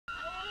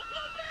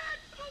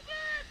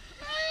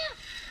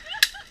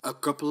A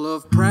couple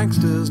of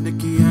pranksters,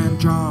 Nikki and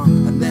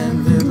John, and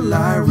then little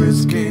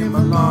Iris came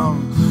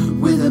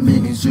along with a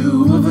mini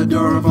zoo of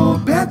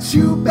adorable pets.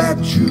 You bet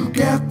you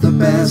get the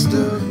best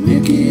of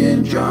Nikki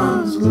and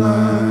John's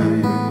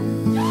life.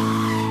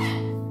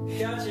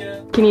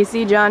 Can you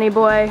see Johnny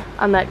Boy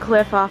on that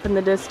cliff off in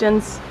the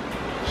distance?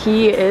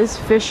 He is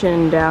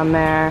fishing down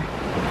there.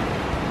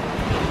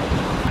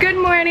 Good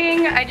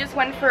morning. I just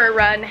went for a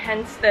run,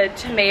 hence the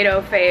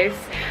tomato face.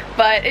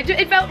 But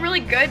it felt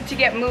really good to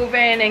get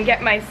moving and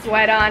get my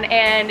sweat on,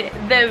 and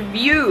the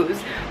views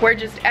were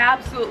just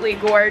absolutely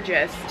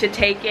gorgeous to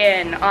take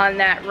in on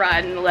that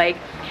run. Like,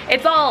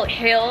 it's all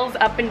hills,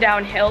 up and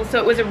down hills, so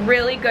it was a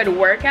really good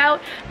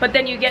workout, but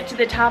then you get to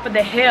the top of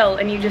the hill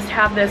and you just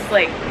have this,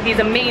 like, these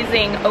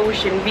amazing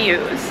ocean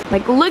views.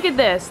 Like, look at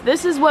this.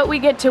 This is what we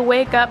get to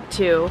wake up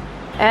to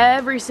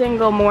every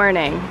single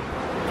morning.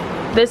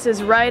 This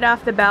is right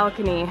off the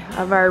balcony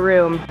of our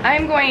room.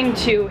 I'm going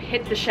to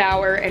hit the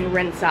shower and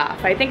rinse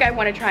off. I think I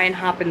want to try and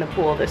hop in the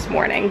pool this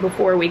morning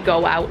before we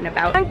go out and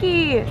about.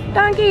 Donkey!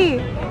 Donkey!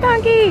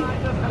 Donkey!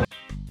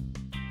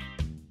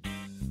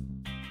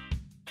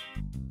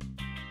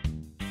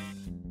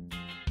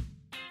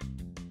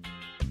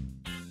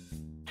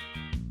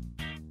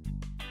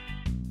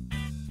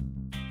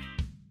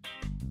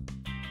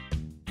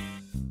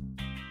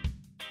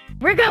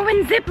 We're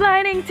going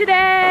ziplining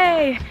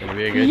today! It's gonna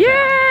be a good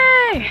time.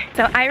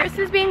 So Iris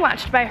is being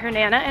watched by her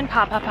Nana and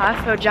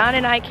Papa, so John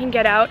and I can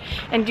get out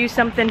and do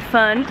something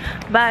fun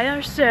by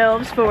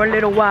ourselves for a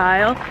little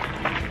while.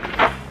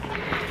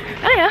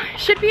 Oh yeah,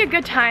 should be a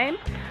good time.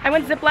 I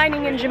went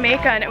ziplining in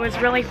Jamaica and it was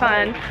really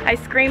fun. I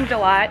screamed a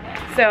lot,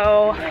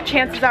 so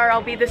chances are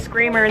I'll be the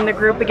screamer in the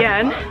group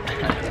again.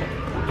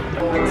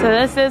 So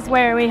this is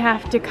where we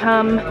have to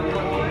come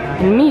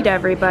and meet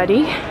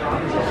everybody.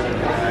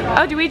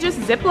 Oh, do we just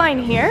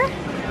zipline here?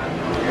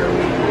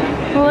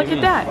 Well, look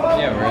at that.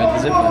 Yeah, we're at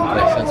the zipline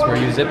place. That's where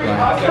you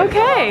zipline.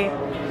 Okay.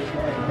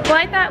 Well,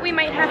 I thought we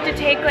might have to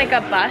take like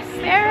a bus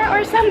there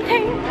or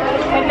something.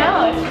 But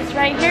no, it's just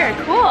right here.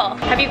 Cool.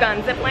 Have you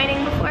gone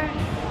ziplining before?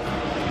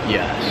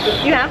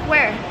 Yes. You have?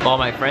 Where? Well,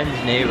 my friend's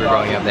neighbor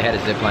growing up, they had a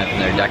zipline from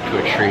their deck to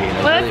a tree. And it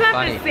was Well, really that's not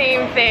funny. the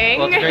same thing.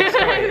 Well, it's a great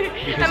story.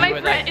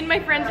 Because in my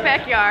friend's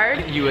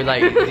backyard. You would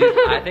like,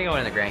 I think I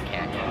went in the Grand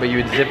Canyon, but you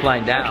would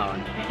zipline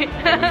down.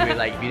 And you would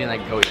like, you didn't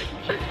like go, like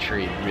hit the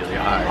tree really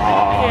hard.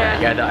 Oh.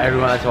 Yeah. Every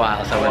once in a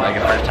while, someone like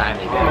the first time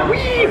they'd be like,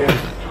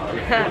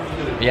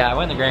 whee! Yeah, I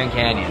went in the Grand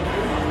Canyon.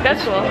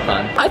 That's cool.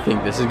 Fun. I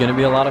think this is gonna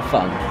be a lot of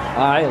fun.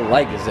 I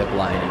like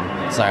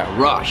ziplining. It's like a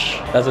rush.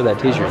 That's what that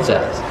t-shirt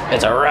says.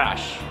 It's a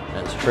rush.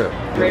 That's true.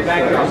 Where do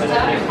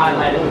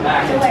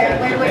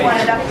we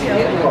want it up to?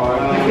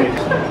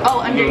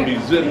 Oh, under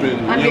your, zipping.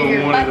 under You your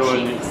don't want butt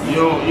it on cheeks. you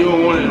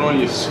don't want it on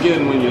your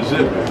skin when you're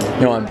zipping.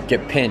 You don't want to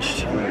get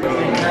pinched.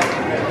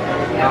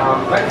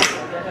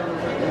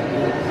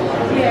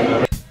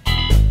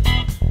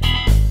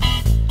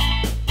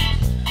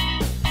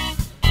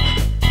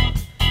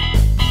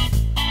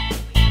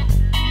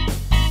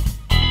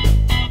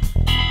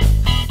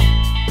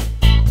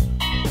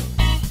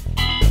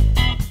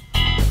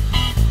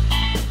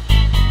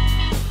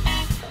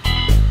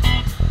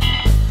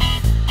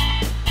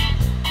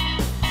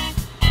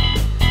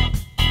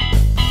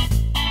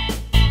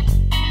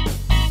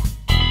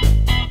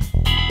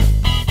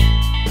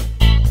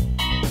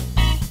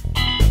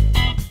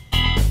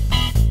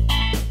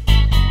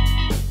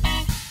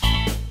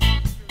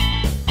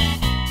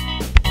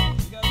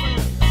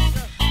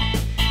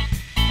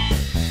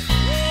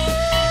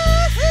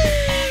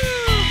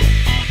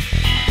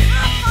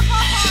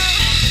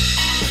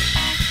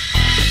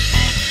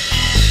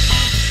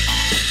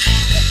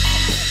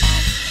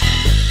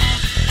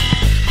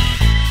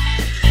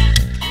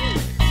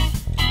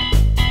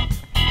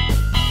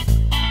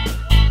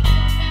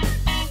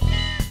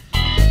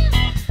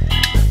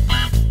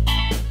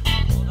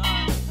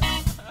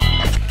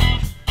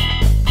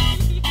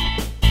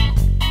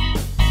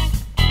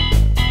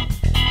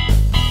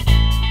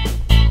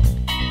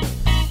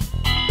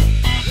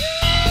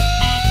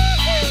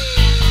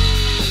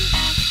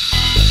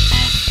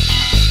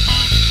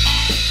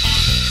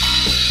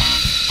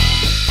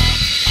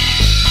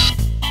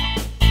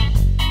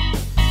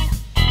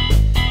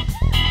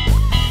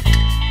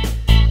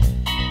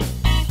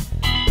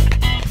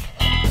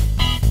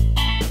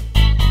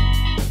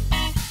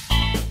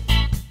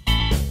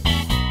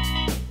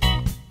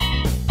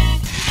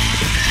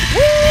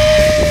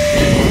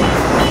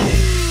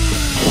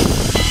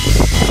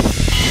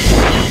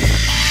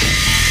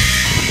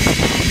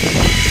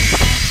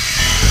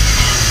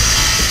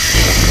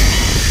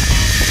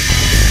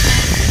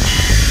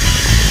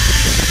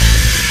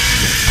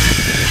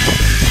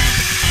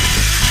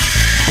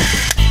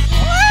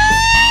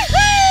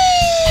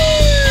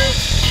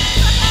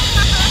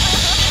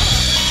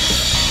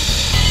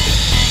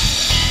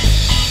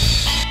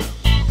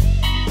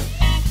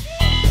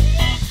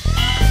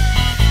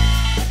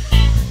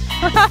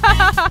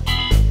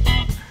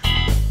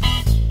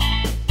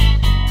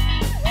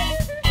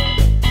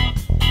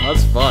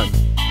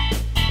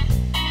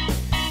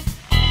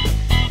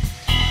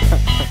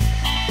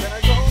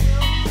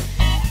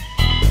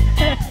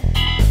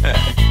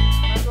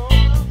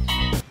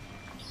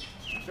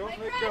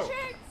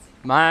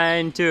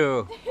 Mine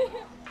too.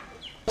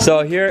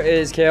 So here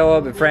is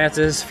Caleb and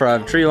Francis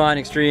from Treeline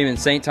Extreme in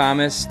St.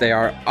 Thomas. They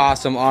are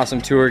awesome, awesome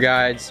tour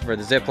guides for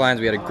the zip lines.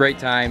 We had a great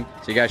time,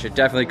 so you guys should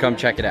definitely come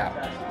check it out.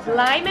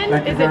 Lyman?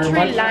 Is it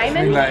Tree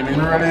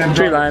Lyman?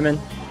 Tree Lyman.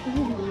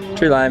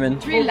 Tree Lyman.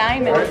 Tree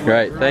Lyman.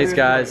 Great, thanks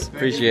guys,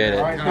 appreciate it.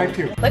 Thank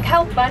you. Look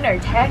how fun our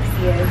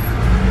taxi is.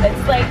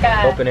 It's like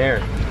a Open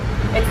air.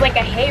 It's like a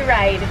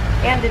hayride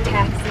and a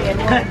taxi in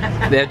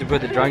one. They have to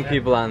put the drunk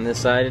people on this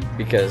side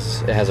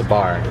because it has a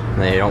bar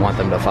and they don't want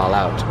them to fall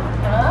out.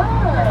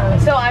 Oh,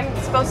 so I'm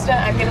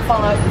gonna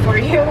fall out before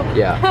you?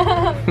 Yeah.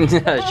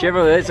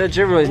 Chevrolet, they said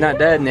Chevrolet's not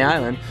dead in the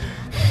island.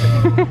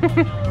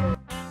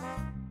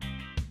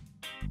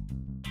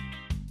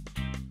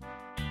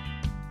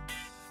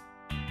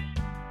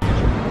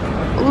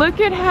 Look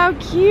at how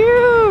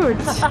cute!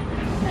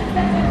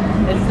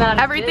 It's not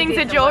Everything's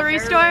a jewelry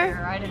store?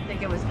 I didn't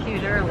think it was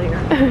cute earlier.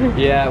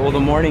 Yeah, well the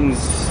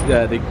mornings,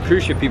 the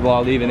cruise ship people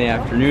all leave in the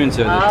afternoon,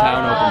 so the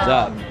town opens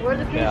up. We're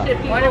the cruise Yeah. ship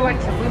people.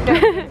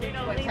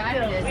 What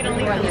time it is? We don't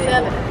leave until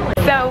 7.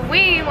 So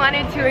we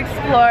wanted to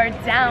explore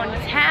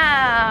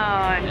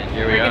downtown.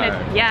 Here we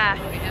are. Yeah.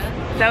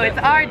 So it's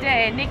our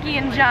day, Nikki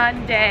and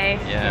John day,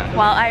 Yeah.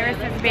 while Iris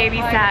is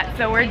babysat,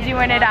 so we're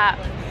doing it up.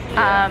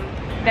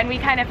 Then we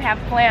kind of have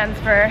plans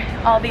for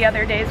all the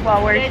other days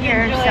while we're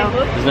here. So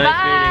It was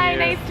bye, nice meeting you.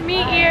 nice to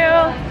meet you.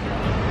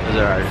 Those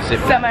are our zip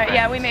line friends.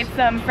 Yeah, we made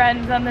some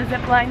friends on the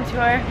zip line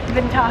tour we've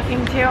been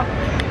talking to.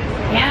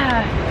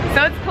 Yeah,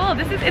 so it's cool.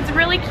 It's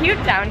really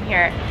cute down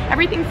here.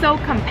 Everything's so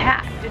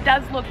compact. It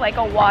does look like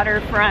a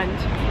waterfront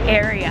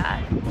area.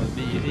 It'd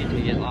be easy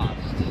to get lost.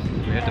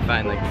 We have to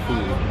find like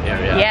food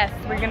area. Yes,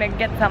 we're gonna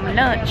get some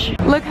lunch.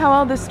 Look how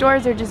all the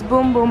stores are just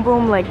boom, boom,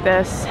 boom like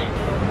this.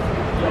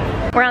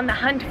 We're on the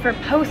hunt for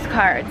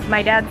postcards.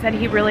 My dad said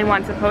he really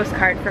wants a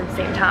postcard from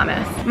St.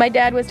 Thomas. My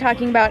dad was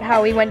talking about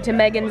how he went to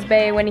Megan's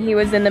Bay when he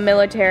was in the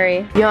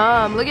military.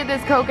 Yum, look at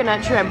this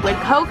coconut shrimp with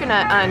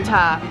coconut on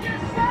top.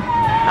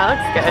 That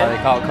looks That's why good.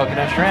 they call it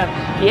coconut shrimp.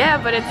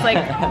 Yeah, but it's like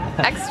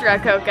extra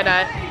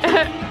coconut.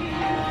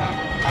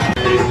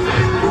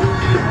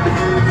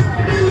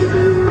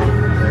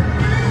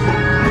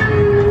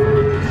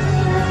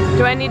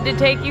 Do I need to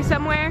take you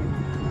somewhere?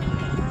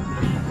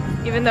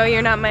 Even though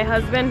you're not my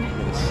husband?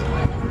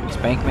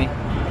 Spank me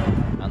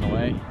on the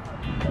way?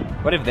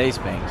 What if they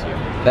spanked you?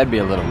 That'd be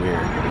a little weird.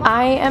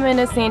 I am in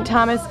a St.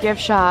 Thomas gift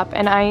shop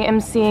and I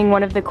am seeing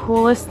one of the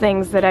coolest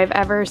things that I've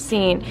ever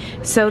seen.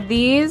 So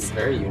these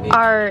Very unique.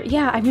 are,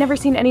 yeah, I've never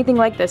seen anything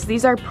like this.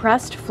 These are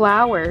pressed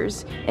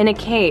flowers in a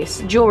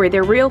case, jewelry.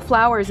 They're real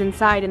flowers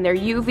inside and they're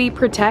UV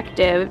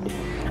protected.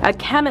 A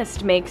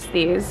chemist makes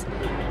these.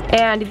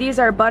 And these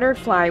are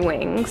butterfly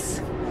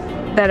wings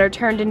that are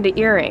turned into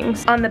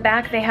earrings. On the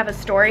back they have a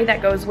story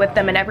that goes with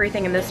them and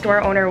everything, and the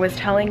store owner was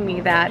telling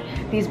me that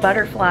these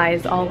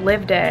butterflies all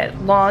lived a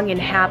long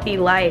and happy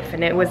life,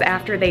 and it was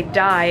after they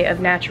die of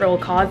natural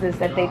causes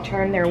that they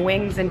turn their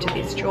wings into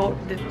these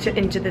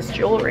this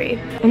jewelry.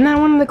 Isn't that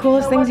one of the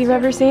coolest things you've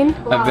ever seen?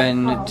 I've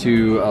been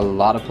to a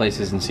lot of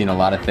places and seen a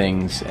lot of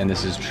things, and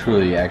this is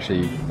truly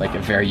actually like a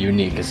very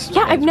unique.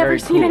 Yeah, I've never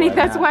seen any.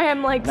 That's why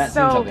I'm like not seen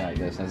so. something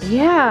like this.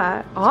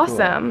 Yeah,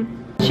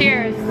 awesome.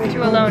 Cheers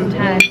to alone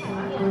time.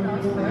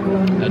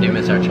 I do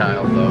miss our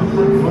child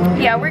though.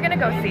 Yeah, we're gonna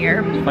go see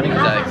her. Funny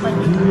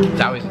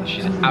because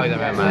she's always on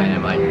my mind.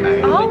 I'm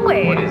like,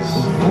 Always.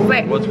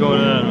 what's going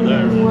on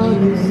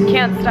there?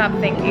 Can't stop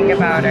thinking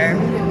about her.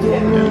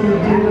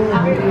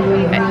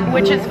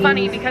 Which is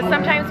funny because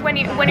sometimes when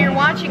you're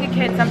watching a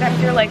kid, sometimes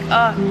you're like,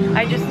 oh,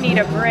 I just need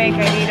a break.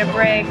 I need a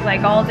break,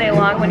 like all day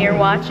long when you're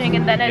watching,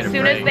 and then as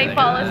soon as they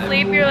fall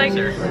asleep, you're like,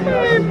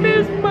 I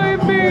miss my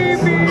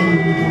baby.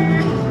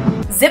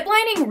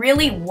 Ziplining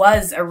really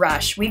was a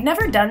rush. We've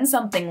never done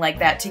something like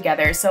that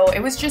together, so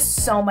it was just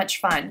so much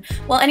fun.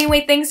 Well,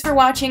 anyway, thanks for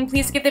watching.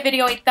 Please give the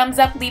video a thumbs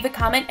up, leave a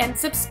comment, and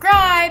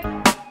subscribe.